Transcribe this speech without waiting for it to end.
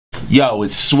Yo,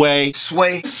 it's Sway.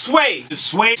 Sway. Sway.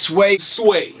 Sway. Sway.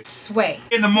 Sway. Sway.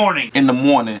 In the morning. In the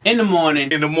morning. In the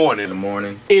morning. In the morning. In the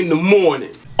morning. In the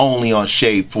morning. Only on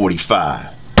Shade 45.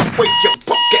 Wake your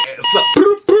fuck ass up.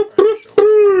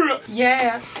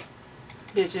 Yeah.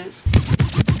 Bitches.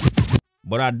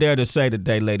 But I dare to say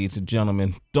today, ladies and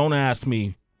gentlemen, don't ask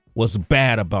me what's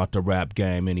bad about the rap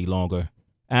game any longer.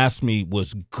 Ask me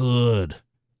what's good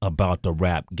about the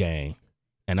rap game,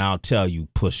 and I'll tell you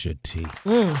Pusha T.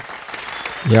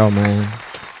 Yo, man,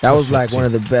 that was like one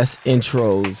of the best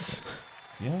intros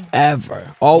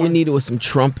ever. All we needed was some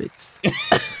trumpets. Like,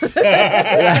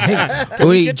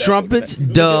 we need trumpets,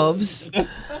 doves.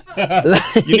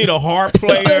 You need a harp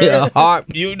player. Yeah,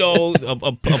 harp. You know,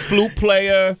 a flute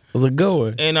player. It was a good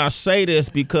one. And I say this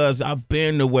because I've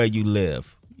been to where you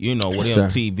live. You know, with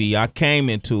MTV. I came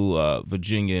into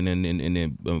Virginia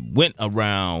and went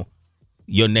around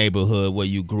your neighborhood where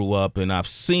you grew up, and I've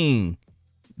seen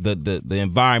the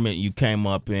environment you came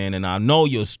up in, and I know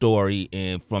your story.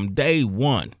 And from day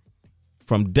one,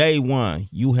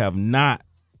 you have not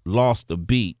lost a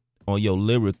beat on your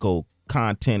lyrical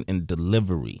content and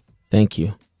delivery. Thank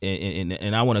you.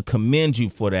 And I want to commend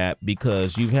you for that,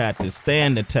 because you've had to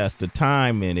stand the test of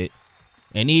time in it.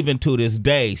 And even to this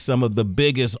day, some of the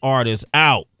biggest artists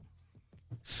out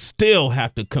still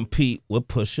have to compete with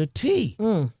Pusha T.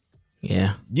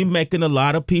 Yeah. You're making a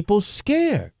lot of people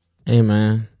scared. Hey,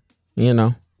 man. You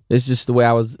know, it's just the way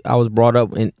I was brought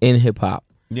up in hip hop.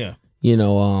 Yeah. You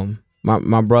know,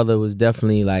 my brother was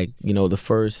definitely like, you know, the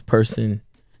first person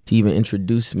to even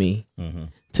introduce me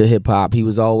to hip hop. He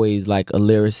was always like a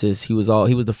lyricist. He was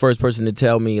the first person to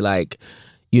tell me, like,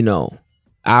 you know,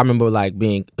 I remember like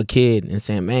being a kid and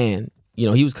saying, man, you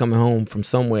know, he was coming home from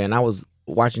somewhere and I was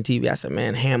watching TV. I said,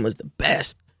 man, Hammer's the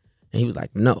best. And he was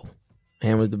like, no,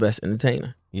 Hammer's the best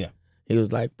entertainer. Yeah. He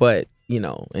was like, but, you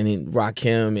know, and then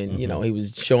Rakim and, you know, he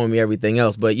was showing me everything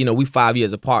else. But, you know, we 5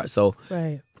 years apart. So,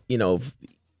 you know,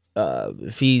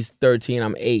 if he's 13,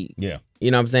 I'm 8. Yeah. You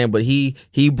know what I'm saying? But he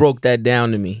broke that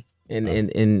down to me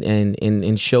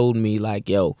and showed me like,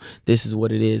 yo, this is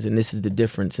what it is and this is the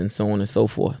difference and so on and so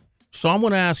forth. So I'm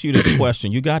going to ask you this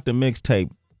question. You got the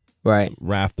mixtape, right?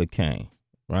 Wrath of Kane,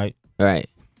 right? Right.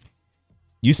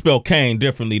 You spell Kane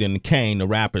differently than Kane, the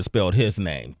rapper, spelled his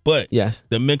name. But yes,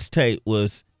 the mixtape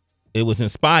was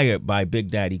inspired by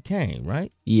Big Daddy Kane,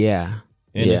 right? Yeah.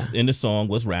 And the song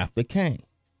was Wrath of Kane.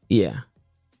 Yeah.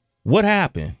 What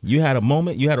happened? You had a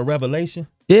moment? You had a revelation?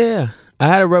 Yeah. I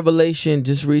had a revelation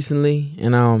just recently,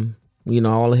 and you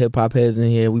know, all the hip hop heads in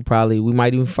here, we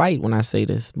might even fight when I say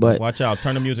this. But watch out,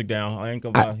 turn the music down. I ain't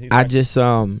gonna. I just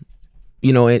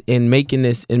you know, in making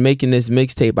this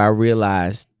mixtape, I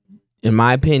realized, in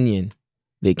my opinion,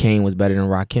 that Kane was better than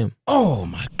Rakim. Oh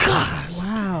my gosh!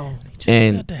 Wow.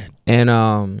 And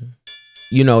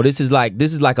you know, this is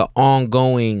like an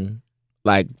ongoing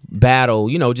like battle.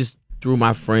 You know, just through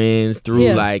my friends,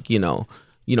 through like you know.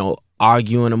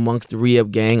 Arguing amongst the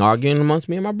Rehab gang, arguing amongst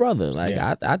me and my brother. Like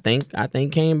I think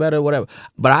Kane better, whatever.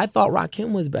 But I thought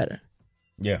Rakim was better.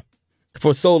 Yeah.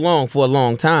 For a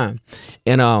long time.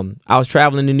 And I was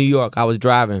traveling to New York. I was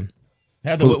driving.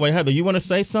 Heather, wait, Heather, you want to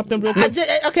say something real quick?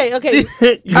 Okay. All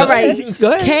right.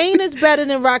 Go ahead. Kane is better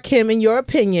than Rakim in your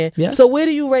opinion. Yes. So where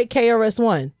do you rate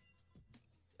KRS-One?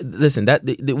 Listen,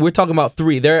 we're talking about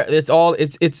 3.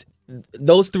 It's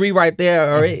those 3 right there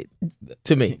are it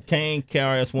to me. Kane,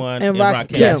 KRS-One, and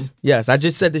Rakim. Yes. I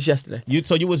just said this yesterday. You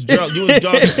was driving. You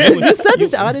said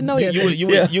this. I didn't know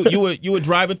you were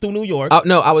driving through New York.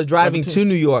 No, I was driving to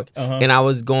New York, and I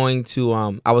was going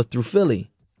to I was through Philly,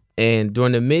 and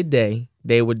during the midday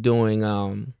they were doing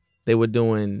all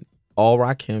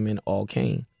Rakim and all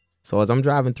Kane. So as I'm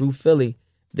driving through Philly,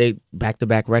 they back to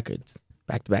back records.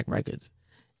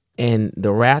 And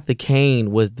the Wrath of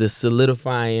Kane was the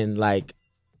solidifying like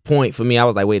point for me. I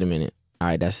was like, wait a minute. All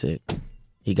right, that's it.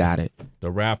 He got it.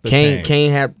 The Wrath of Kane.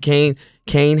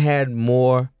 Kane had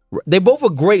more. They both were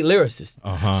great lyricists.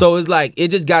 So it's like it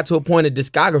just got to a point of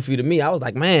discography to me. I was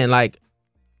like, man, like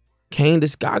Kane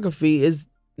discography is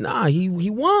he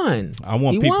won. I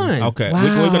want he people. Won. Okay, wow.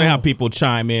 we're gonna have people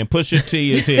chime in. Pusha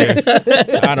T is here.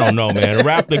 I don't know, man.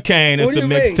 Rap the Kane is the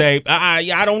mixtape.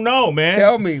 I don't know, man.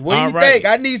 Tell me, what do you think?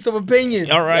 I need some opinions.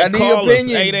 All right, I need call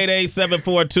opinions. us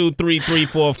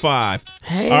 888-742-3345.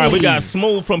 Hey. All right, we got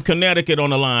Smooth from Connecticut on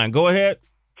the line. Go ahead.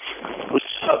 What's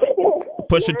up?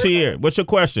 Pusha T here. What's your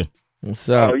question? What's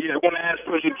up? Yeah, I want to ask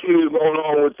Pusha T what's going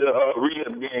on with the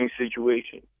Rehab gang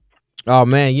situation. Oh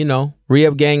man, you know,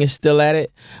 Rehab gang is still at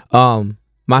it.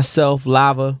 Myself,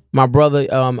 Lava, my brother.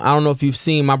 I don't know if you've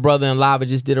seen my brother and Lava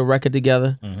just did a record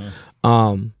together.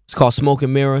 It's called Smoke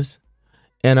and Mirrors,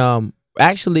 and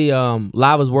Actually,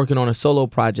 Lava's working on a solo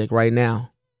project right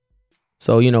now.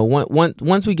 So, you know,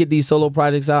 once we get these solo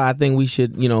projects out, I think we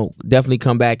should, you know, definitely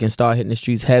come back and start hitting the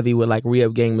streets heavy with like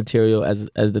Re-Up Gang material as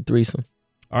the threesome.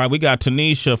 All right, we got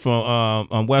Tanisha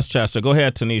from Westchester. Go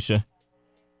ahead, Tanisha.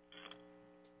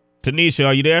 Tanisha,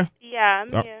 are you there? Yeah,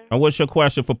 I'm here. What's your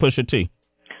question for Pusha T?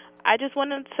 I just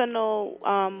wanted to know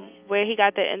where he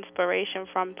got the inspiration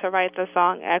from to write the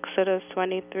song Exodus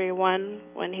 23:1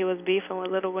 when he was beefing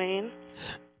with Lil Wayne.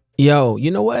 Yo,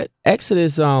 you know what?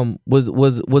 Exodus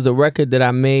was a record that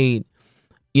I made,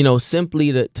 you know,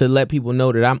 simply to let people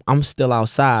know that I'm still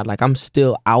outside, like I'm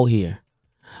still out here.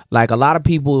 Like a lot of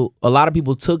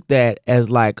people took that as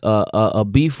like a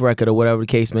beef record or whatever the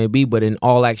case may be, but in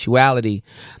all actuality,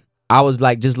 I was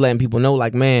like just letting people know,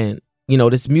 like, man, you know,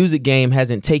 this music game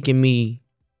hasn't taken me,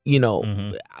 you know,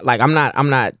 like I'm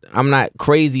not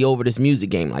crazy over this music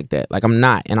game like that. Like I'm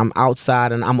not, and I'm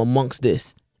outside and I'm amongst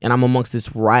this, and I'm amongst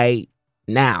this right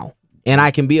now, and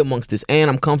I can be amongst this, and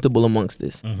I'm comfortable amongst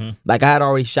this. Like I had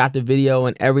already shot the video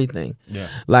and everything. Yeah.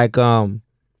 Like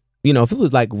you know, if it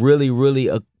was like really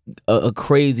a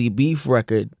crazy beef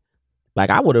record, like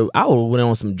I would have went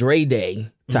on some Dre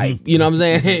Day type, you know what I'm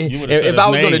saying? If I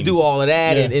was gonna do all of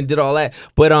that and did all that,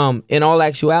 but in all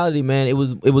actuality, man, it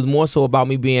was more so about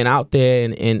me being out there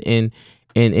and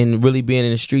really being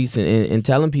in the streets and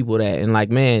telling people that, and like,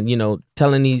 man, you know,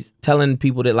 telling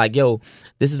people that, like, yo,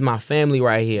 this is my family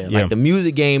right here. Like the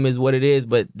music game is what it is,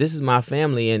 but this is my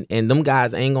family, and them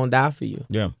guys ain't gonna die for you.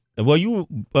 Yeah. Well, you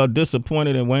were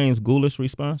disappointed in Wayne's ghoulish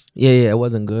response? Yeah, it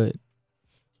wasn't good.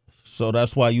 So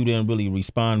that's why you didn't really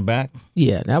respond back?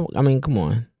 Yeah, I mean, come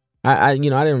on. I you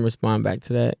know, I didn't respond back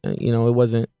to that. You know, it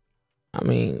wasn't, I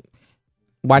mean,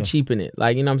 why cheapen it?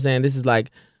 Like, you know what I'm saying? This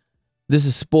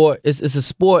is sport. It's a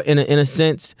sport in a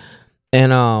sense.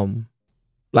 And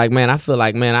like, man, I feel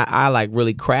like, man, I like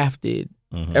really crafted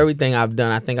everything I've done.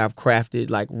 I think I've crafted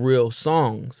like real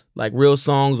songs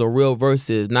or real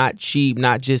verses, not cheap,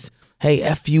 not just, hey,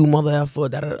 F you, mother effer,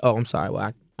 da-da-da. Oh, I'm sorry.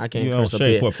 Well, I can't curse up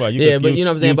here. But you know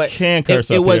what I'm saying? But can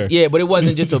curse it up was, here. yeah, but it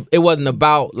wasn't just it wasn't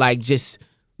about like just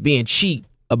being cheap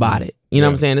about it. You know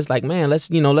what I'm saying? It's like, man,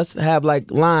 let's have like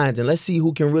lines and let's see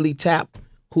who can really tap,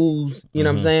 who's, you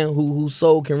know what I'm saying, whose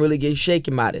soul can really get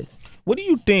shaken by this. What do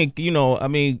you think, you know, I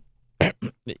mean,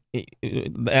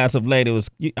 as of late,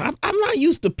 I'm not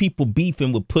used to people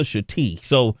beefing with Pusha T.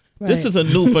 So this is a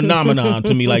new phenomenon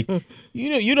to me. Like,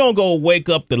 you don't go wake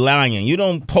up the lion. You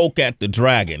don't poke at the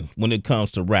dragon when it comes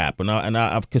to rap. And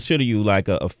I consider you like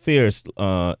a fierce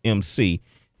MC.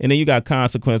 And then you got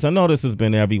Consequence. I know this has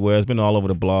been everywhere. It's been all over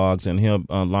the blogs, and him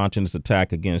launching this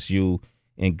attack against you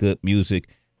and good music.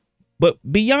 But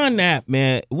beyond that,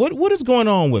 man, what is going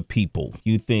on with people,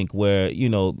 you think, where, you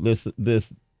know,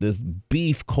 this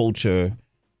beef culture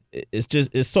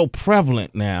it's so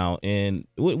prevalent now? And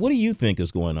what do you think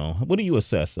is going on? What do you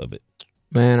assess of it?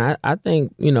 Man, I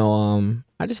think, you know,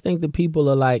 I just think that people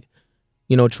are like,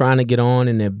 you know, trying to get on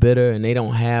and they're bitter and they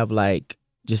don't have like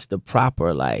just the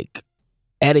proper like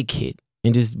etiquette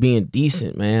and just being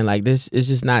decent, man. Like that's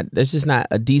just not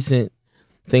a decent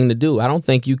thing to do. I don't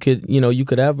think you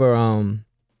could ever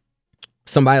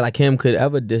somebody like him could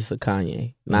ever diss a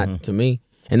Kanye, not to me.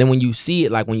 And then when you see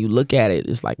it, like when you look at it,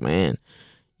 it's like, man,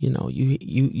 you know,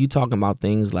 you talking about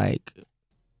things like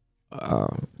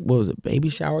what was it, baby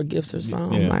shower gifts or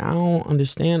something? Like, I don't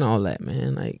understand all that,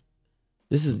 man. Like,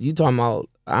 this is, you talking about,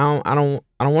 I don't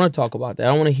want to talk about that. I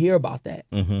don't want to hear about that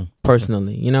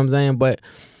personally. You know what I'm saying? But,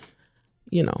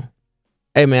 you know,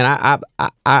 hey man,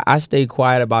 I stayed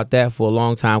quiet about that for a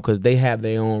long time because they have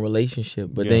their own relationship.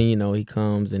 But then, you know, he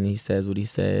comes and he says what he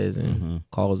says and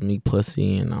calls me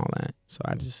pussy and all that. So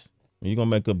I just. You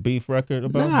gonna make a beef record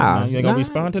about it? You ain't gonna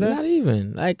respond to that? Not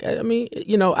even. Like, I mean,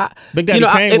 you know, Big Daddy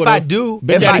Kane if I do,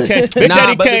 Big Daddy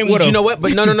Kane with him. You know what?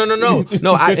 But no.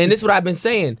 No, and this is what I've been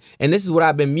saying, and this is what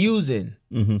I've been musing.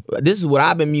 This is what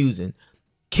I've been musing.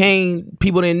 Kane,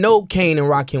 people didn't know Kane and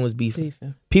Rakim was beefing.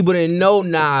 People didn't know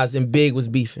Nas and Big was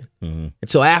beefing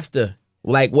until after,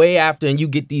 like way after, and you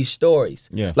get these stories.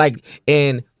 Yeah. Like,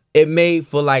 and it made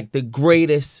for like the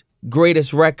greatest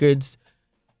records.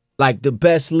 Like the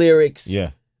best lyrics.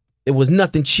 Yeah. It was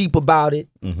nothing cheap about it.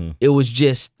 It was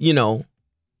just, you know,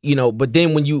 but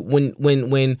then when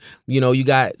you know, you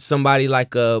got somebody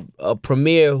like a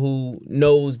Premier who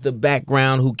knows the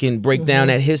background, who can break down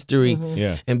that history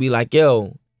and be like,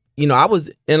 yo, you know, I was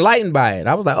enlightened by it.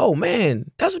 I was like, oh man,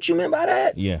 that's what you meant by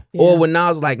that? Yeah. Or when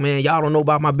Nas was like, man, y'all don't know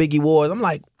about my Biggie Wars. I'm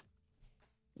like,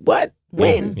 what?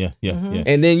 When? Yeah.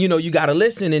 And then, you know, you gotta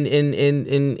listen and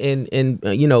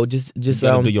you know, just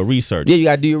do your research. Yeah, you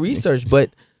gotta do your research. But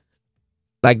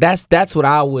like that's what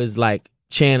I was like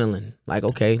channeling. Like,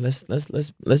 okay, let's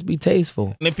be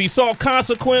tasteful. And if you saw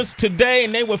Consequence today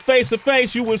and they were face to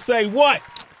face, you would say what?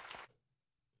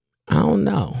 I don't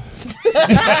know.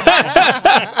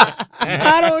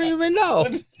 I don't even know.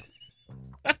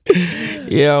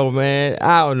 Yo, man,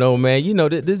 I don't know, man. You know,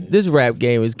 this rap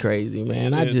game is crazy,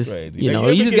 man. I just, crazy. you know,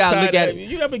 you just gotta look at it.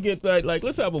 You ever get like,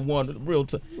 let's have a real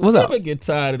time. What's up? You ever get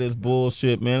tired of this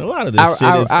bullshit, man? A lot of this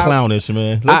shit is clownish,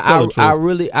 man.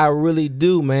 I really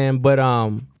do, man. But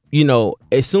you know,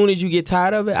 as soon as you get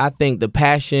tired of it, I think the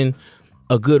passion,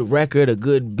 a good record, a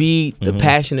good beat, the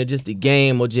passion of just the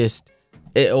game, or just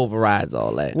it overrides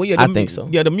all that. Well, yeah, I think so.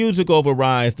 Yeah, the music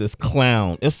overrides this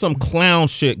clown. There's some clown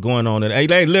shit going on.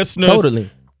 Hey, listeners. Totally.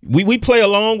 We play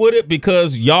along with it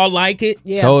because y'all like it.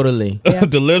 Yeah. Totally. Yeah.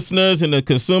 The listeners and the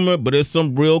consumer, but there's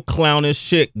some real clownish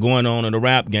shit going on in the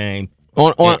rap game.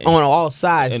 On all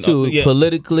sides too, yeah.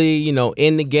 Politically, you know,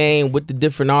 in the game with the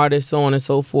different artists, so on and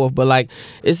so forth. But like,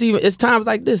 it's times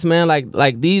like this, man.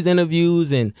 Like these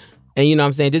interviews and you know what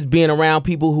I'm saying, just being around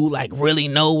people who like really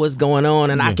know what's going on,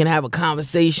 and I can have a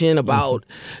conversation about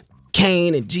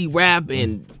Kane and G-Rap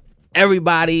and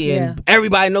everybody, and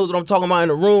everybody knows what I'm talking about in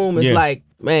the room. It's like,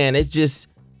 man, it's just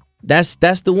that's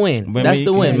the win. That's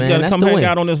the win, man. You gotta That's come the hang win.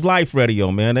 out on this Life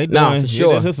Radio, man. They Nah, doing, for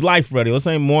sure. It's Life Radio. This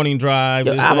ain't Morning Drive.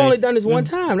 Yo, I've only done this one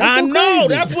time. That's I so know. crazy.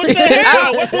 That's what the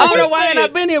hell. I don't know why I ain't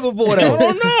not been here before though. I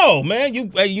don't know, man.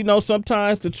 You know,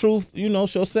 sometimes the truth, you know,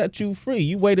 shall set you free.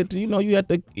 You waited to, you know, you had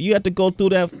to go through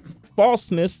that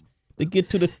falseness to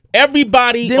get to the.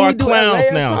 Everybody Didn't are we do clowns LA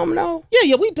or now. something, though?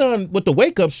 Yeah, we done with the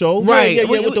Wake Up Show. Right. Yeah,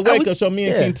 with the Wake Up Show. Me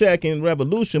and King Tech and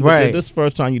Revolution. But Right. this is the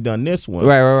first time you done this one.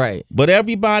 Right. But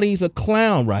everybody's a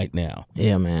clown right now.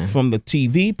 Yeah, man. From the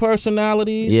TV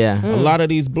personalities. Yeah. A lot of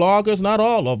these bloggers, not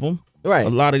all of them. Right. A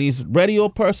lot of these radio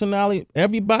personalities,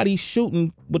 everybody's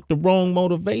shooting with the wrong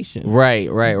motivation. Right.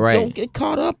 Don't get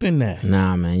caught up in that.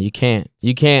 Nah, man, you can't,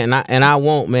 and I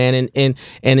won't, man,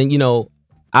 and you know,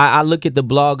 I look at the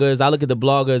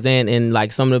bloggers, and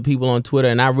like some of the people on Twitter,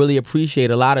 and I really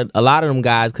appreciate a lot of them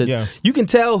guys, because you can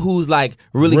tell who's like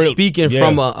really speaking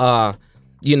from a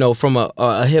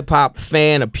hip hop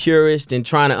fan, a purist, and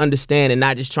trying to understand and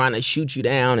not just trying to shoot you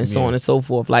down and so on and so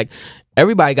forth. Like,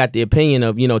 everybody got the opinion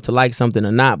of, you know, to like something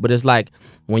or not, but it's like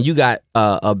when you got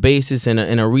a basis and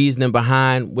a reasoning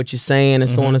behind what you're saying and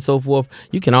so on and so forth,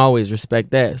 you can always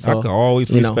respect that. So I can always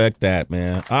respect that,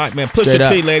 man. All right, man. Pusha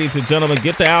T, ladies and gentlemen.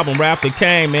 Get the album Wrath of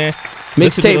Kane, man.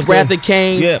 Mixtape Wrath of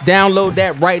Kane. Yeah. Download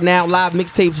that right now.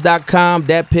 Livemixtapes.com,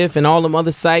 that Piff, and all them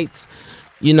other sites.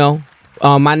 You know,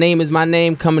 My Name Is My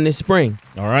Name coming this spring.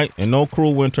 All right. And no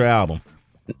Cruel Winter album.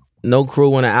 No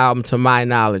Cruel Winter album to my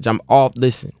knowledge. I'm off.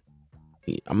 Listen,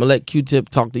 I'm going to let Q-Tip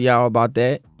talk to y'all about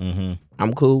that.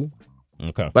 I'm cool.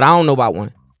 Okay. But I don't know about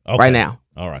one right now.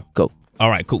 All right. Go. All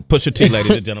right, cool. Pusha T,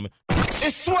 ladies and gentlemen.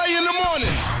 It's Sway in the morning,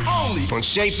 only on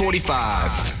Shade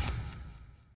 45.